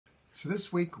So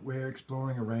this week we're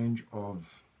exploring a range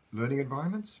of learning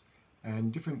environments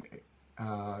and different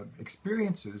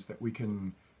experiences that we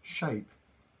can shape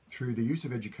through the use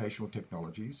of educational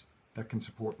technologies that can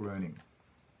support learning.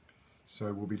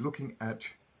 So we'll be looking at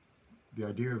the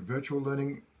idea of virtual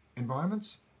learning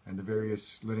environments and the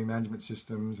various learning management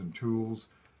systems and tools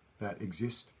that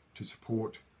exist to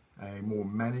support a more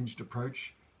managed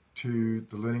approach to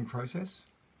the learning process.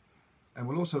 And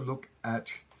we'll also look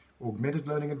at augmented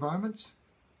learning environments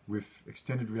with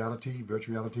extended reality,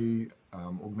 virtual reality,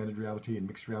 augmented reality and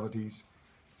mixed realities,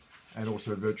 and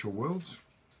also virtual worlds.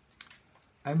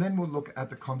 And then we'll look at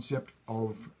the concept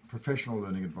of professional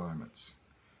learning environments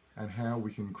and how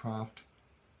we can craft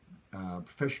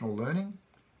professional learning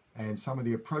and some of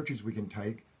the approaches we can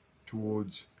take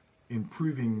towards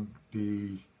improving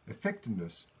the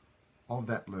effectiveness of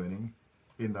that learning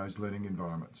in those learning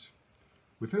environments.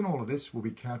 Within all of this, we'll be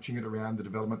couching it around the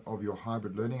development of your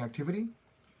hybrid learning activity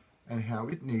and how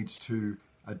it needs to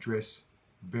address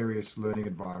various learning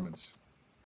environments